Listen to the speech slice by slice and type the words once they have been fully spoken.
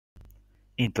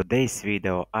In today's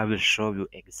video, I will show you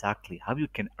exactly how you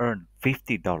can earn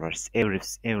 $50 every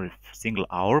single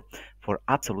hour for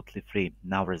absolutely free.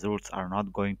 Now, results are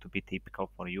not going to be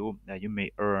typical for you. You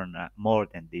may earn more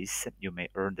than this. You may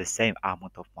earn the same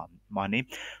amount of money,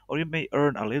 or you may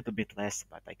earn a little bit less.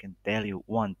 But I can tell you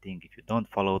one thing: if you don't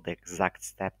follow the exact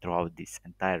step throughout this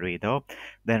entire video,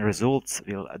 then results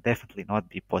will definitely not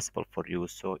be possible for you.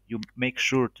 So you make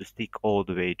sure to stick all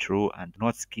the way through and do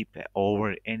not skip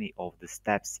over any of the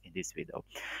steps in this video.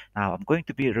 Now I'm going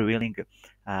to be revealing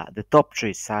the top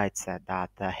three sites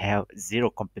that have zero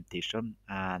competition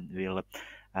and will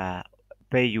uh,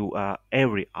 pay you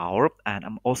every hour, and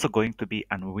I'm also going to be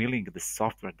unveiling the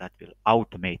software that will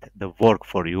automate the work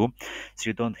for you so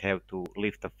you don't have to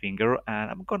lift a finger, and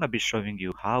I'm gonna be showing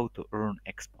you how to earn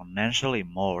exponentially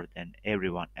more than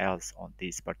everyone else on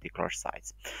these particular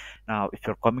sites. Now, if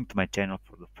you're coming to my channel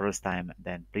for the first time,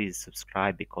 then please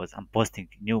subscribe because I'm posting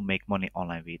new Make Money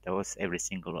Online videos every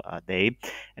single day.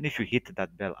 And if you hit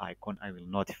that bell icon, I will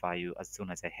notify you as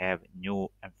soon as I have new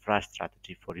and fresh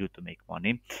strategy for you to make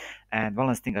money. And one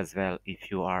last thing as well,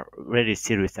 if you are very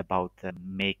serious about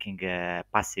making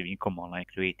passive income online,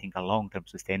 creating a long-term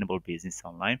sustainable business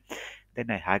online, then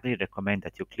I highly recommend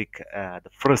that you click the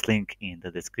first link in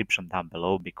the description down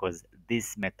below, because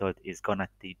this method is gonna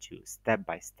teach you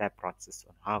step-by-step process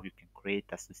on how you can create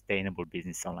a sustainable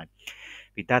business online.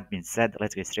 With that being said,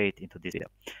 let's get straight into this video.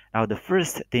 Now, the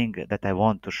first thing that I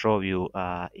want to show you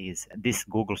is this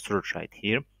Google search right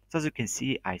here. So as you can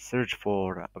see, I search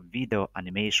for a video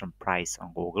animation price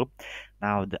on Google.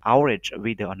 Now, the average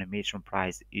video animation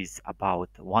price is about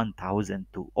 1,000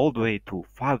 to all the way to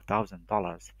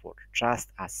 $5,000 for just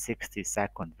a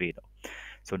 60-second video.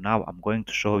 So now I'm going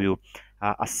to show you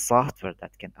a software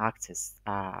that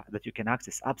you can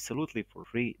access absolutely for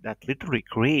free, that literally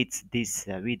creates this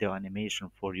video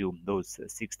animation for you, those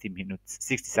 60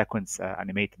 seconds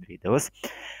animated videos,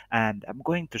 and I'm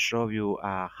going to show you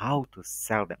how to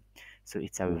sell them. So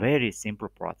it's a very simple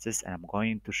process, and I'm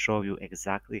going to show you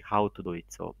exactly how to do it.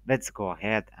 So let's go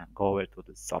ahead and go over to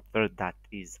the software that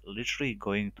is literally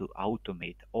going to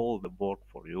automate all the work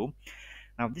for you.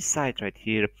 Now this site right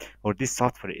here, or this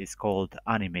software, is called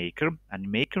Animaker.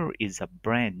 Animaker is a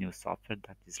brand new software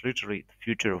that is literally the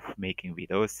future of making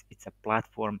videos. It's a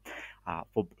platform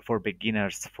for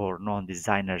beginners, for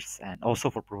non-designers, and also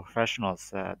for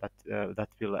professionals that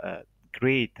will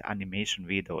create animation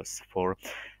videos for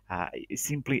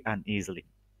simply and easily.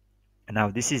 Now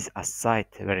this is a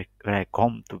site where I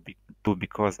come to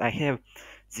because I have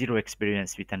zero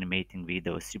experience with animating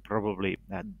videos. You probably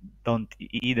don't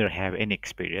either have any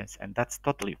experience, and that's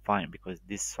totally fine because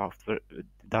this software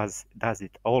does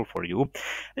it all for you.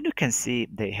 And you can see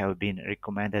they have been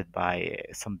recommended by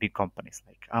some big companies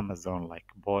like Amazon, like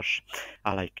Bosch,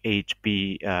 like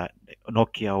HP,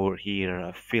 Nokia over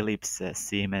here, Philips,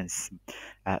 Siemens.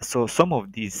 So some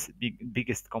of these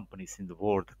biggest companies in the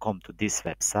world come to this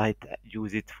website,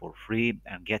 use it for free,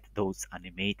 and get those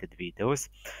animated videos.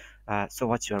 So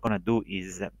what you're gonna do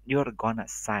is you're gonna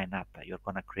sign up. You're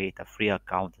gonna create a free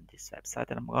account on this website,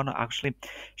 and I'm gonna actually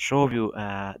show you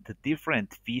the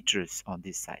different features on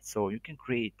this site. So you can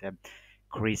create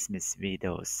Christmas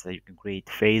videos, you can create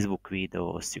Facebook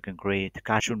videos, you can create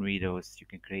cartoon videos, you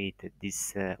can create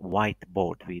this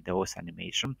whiteboard videos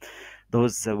animation.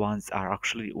 Those ones are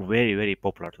actually very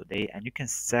popular today, and you can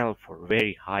sell for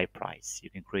very high price. You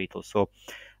can create also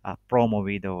promo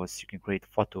videos, you can create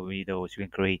photo videos, you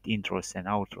can create intros and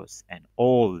outros and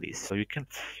all this. So you can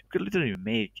literally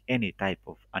make any type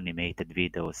of animated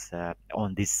videos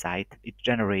on this site. It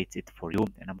generates it for you,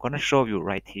 and I'm gonna show you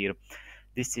right here.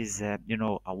 This is a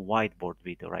whiteboard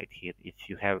video right here. If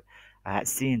you have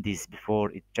seen this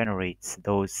before, it generates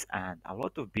those, and a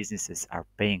lot of businesses are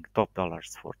paying top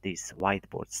dollars for these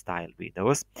whiteboard style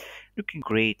videos. You can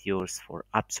create yours for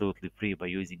absolutely free by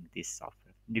using this software.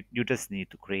 You just need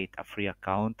to create a free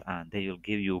account, and they will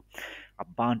give you a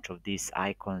bunch of these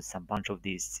icons, a bunch of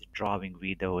these drawing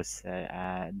videos,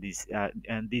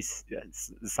 these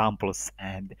samples,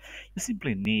 and you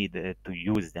simply need to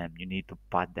use them. You need to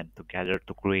put them together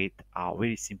to create a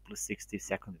very simple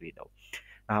 60-second video.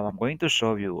 Now I'm going to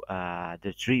show you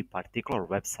the three particular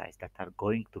websites that are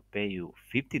going to pay you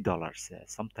 $50,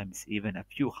 sometimes even a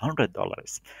few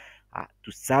 $100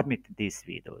 to submit these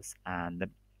videos, and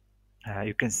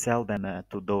you can sell them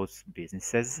to those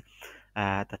businesses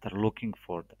that are looking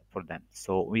for them.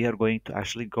 So we are going to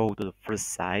actually go to the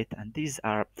first site, and these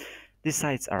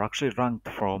sites are actually ranked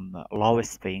from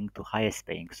lowest paying to highest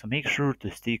paying. So make sure to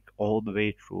stick all the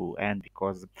way through, and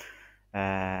because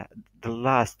Uh, the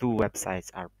last two websites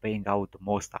are paying out the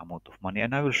most amount of money,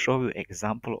 and I will show you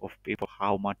example of people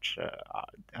how much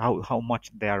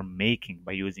they are making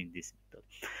by using this method.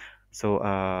 So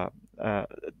uh,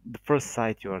 the first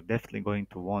site you are definitely going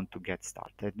to want to get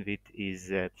started with is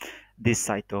this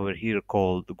site over here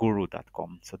called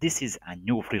guru.com. So this is a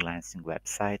new freelancing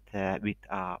website with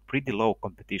a pretty low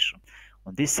competition.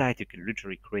 On this site, you can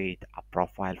literally create a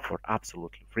profile for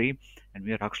absolutely free, and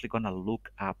we are actually gonna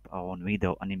look up on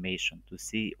video animation to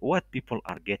see what people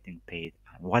are getting paid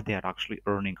and what they are actually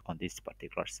earning on this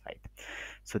particular site.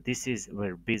 So this is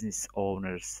where business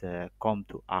owners come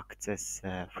to access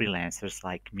freelancers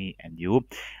like me and you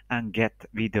and get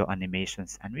video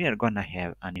animations, and we are gonna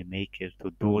have animator to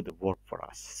do the work for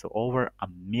us. So over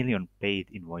 1 million paid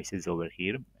invoices over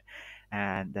here,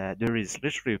 and there is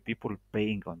literally people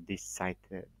paying on this site.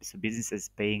 So businesses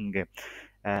paying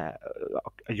uh,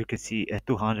 you can see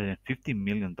 $250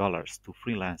 million to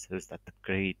freelancers that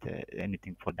create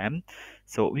anything for them.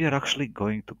 So we are actually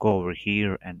going to go over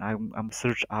here, and I'm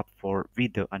search up for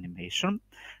video animation,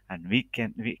 and we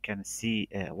can see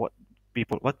what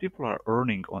people are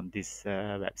earning on this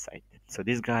website. So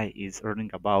this guy is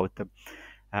earning about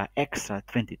extra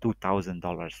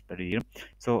 $22,000 per year.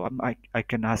 So I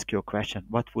can ask you a question.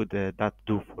 What would that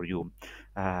do for you?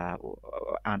 Uh,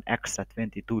 an extra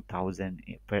 22,000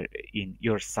 per in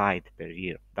your site per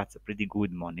year. That's a pretty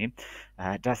good money,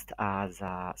 just as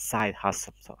a side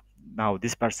hustle. So now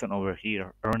this person over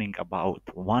here earning about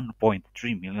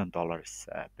 $1.3 million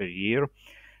per year,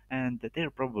 and they're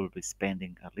probably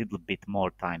spending a little bit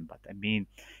more time. But I mean,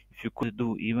 if you could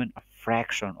do even a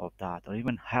fraction of that or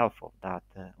even half of that,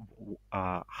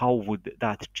 how would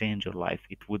that change your life?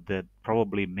 It would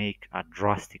probably make a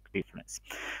drastic difference.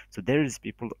 So there is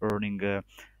people earning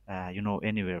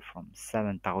anywhere from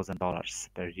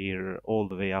 $7,000 per year all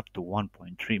the way up to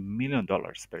 $1.3 million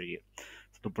per year.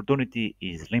 So the opportunity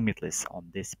is limitless on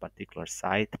this particular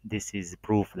site. This is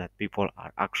proof that people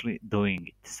are actually doing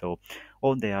it. So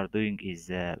all they are doing is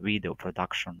video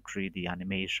production, 3D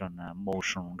animation,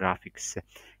 motion graphics,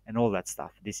 and all that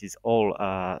stuff. This is all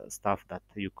stuff that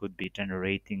you could be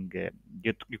generating,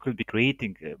 you could be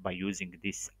creating by using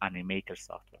this animator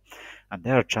software. And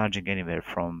they are charging anywhere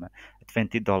from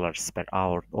 $20 per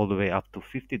hour all the way up to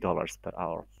 $50 per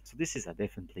hour. So this is a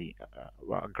definitely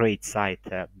a great site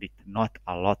with not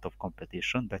a lot of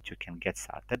competition that you can get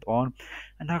started on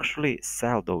and actually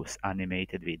sell those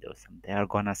animated videos. And they are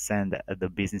gonna send the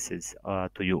businesses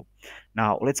to you.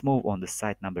 Now let's move on to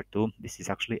site number two. This is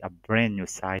actually a brand new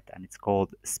site, and it's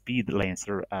called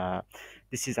Speedlancer.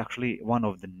 This is actually one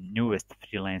of the newest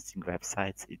freelancing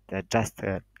websites. It just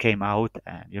came out,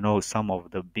 and some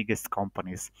of the biggest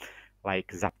companies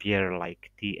like Zapier, like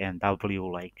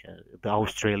TNW, like the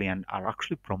Australian are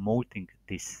actually promoting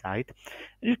this site.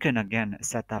 You can again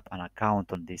set up an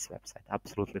account on this website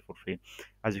absolutely for free.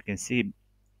 As you can see,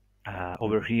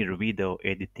 over here, video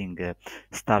editing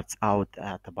starts out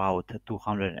at about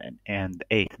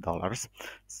 $208.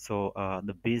 So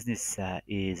the business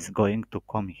is going to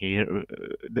come here.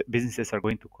 The businesses are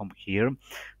going to come here.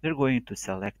 They're going to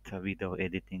select video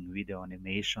editing, video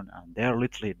animation, and they're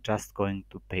literally just going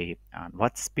to pay. And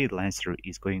what Speedlancer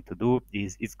is going to do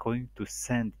is it's going to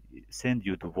send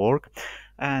you the work,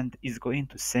 and it's going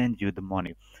to send you the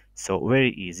money. So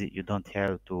very easy. You don't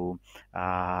have to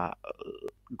uh,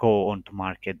 go onto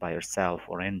market by yourself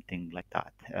or anything like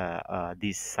that.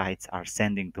 These sites are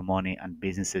sending the money and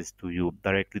businesses to you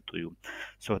directly to you.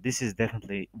 So this is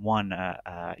definitely one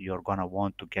you're gonna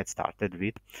want to get started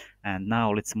with. And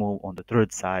now let's move on the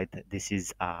third site. This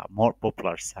is a more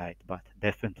popular site, but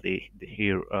definitely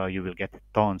here you will get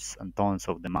tons and tons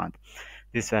of demand.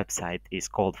 This website is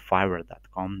called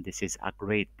Fiverr.com. This is a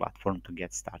great platform to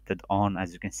get started on.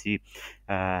 As you can see,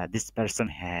 this person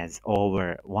has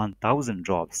over 1,000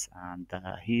 jobs, and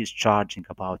he is charging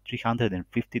about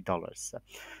 $350.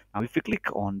 Now, if you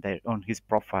click on his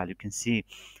profile, you can see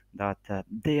that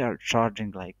they are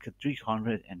charging like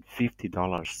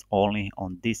 $350 only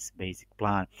on this basic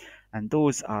plan, and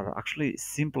those are actually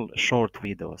simple short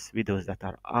videos that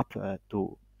are up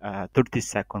to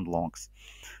 30-second longs.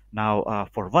 Now,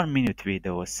 for 1 minute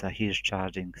videos, he's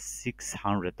charging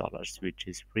 $600, which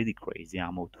is pretty crazy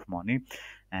amount of money.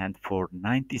 And for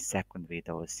 90-second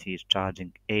videos, he's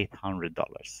charging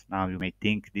 $800. Now, you may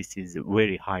think this is a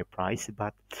very high price,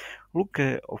 but look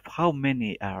of how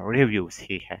many reviews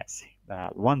he has.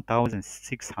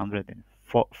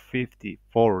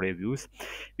 1,654 reviews,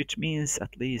 which means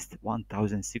at least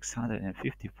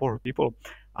 1,654 people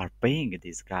are paying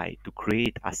this guy to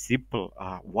create a simple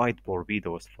whiteboard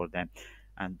videos for them.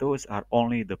 and those are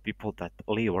only the people that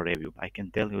leave a review. I can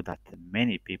tell you that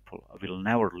many people will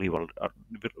never leave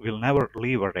will never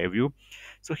leave a review.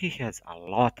 So he has a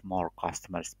lot more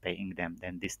customers paying them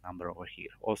than this number over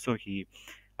here. Also, he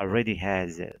already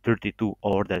has 32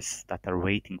 orders that are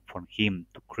waiting for him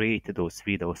to create those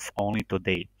videos only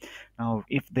today. Now,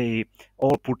 if they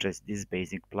all purchase this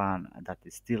basic plan, that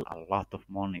is still a lot of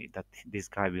money that this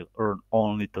guy will earn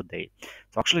only today.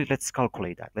 So actually, let's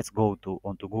calculate that. Let's go to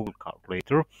onto Google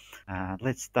Calculator.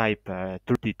 Let's type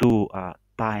 32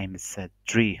 times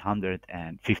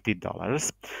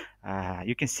 $350.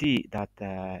 You can see that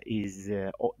is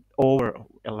over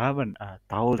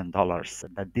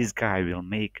 $11,000 that this guy will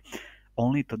make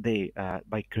only today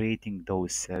by creating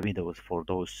those videos for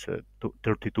those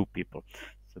 32 people.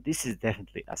 So this is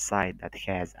definitely a site that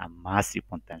has a massive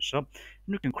potential.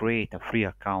 You can create a free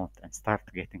account and start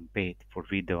getting paid for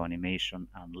video animation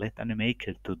and let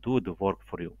animator to do the work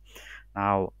for you.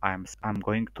 Now I'm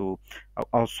going to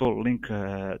also link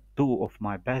two of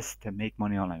my best make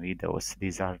money online videos.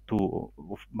 These are two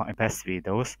of my best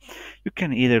videos. You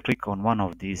can either click on one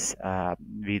of these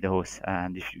videos,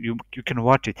 and if you can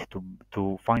watch it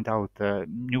to find out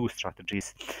new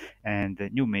strategies and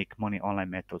new make money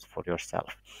online methods for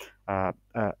yourself.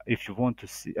 If you want to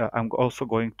see, I'm also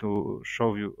going to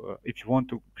show you if you want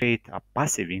to create a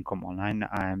passive income online.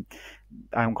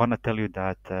 I'm gonna tell you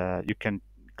that you can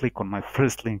click on my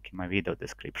first link in my video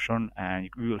description, and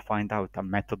you will find out a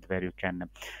method where you can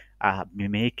be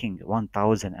making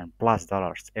 1,000 and plus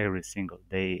dollars every single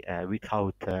day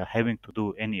without having to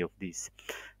do any of these.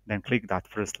 Then click that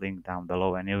first link down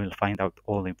below and you will find out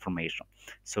all information.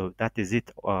 So that is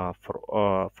it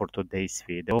for today's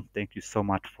video. Thank you so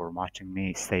much for watching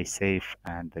me. Stay safe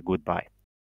and goodbye.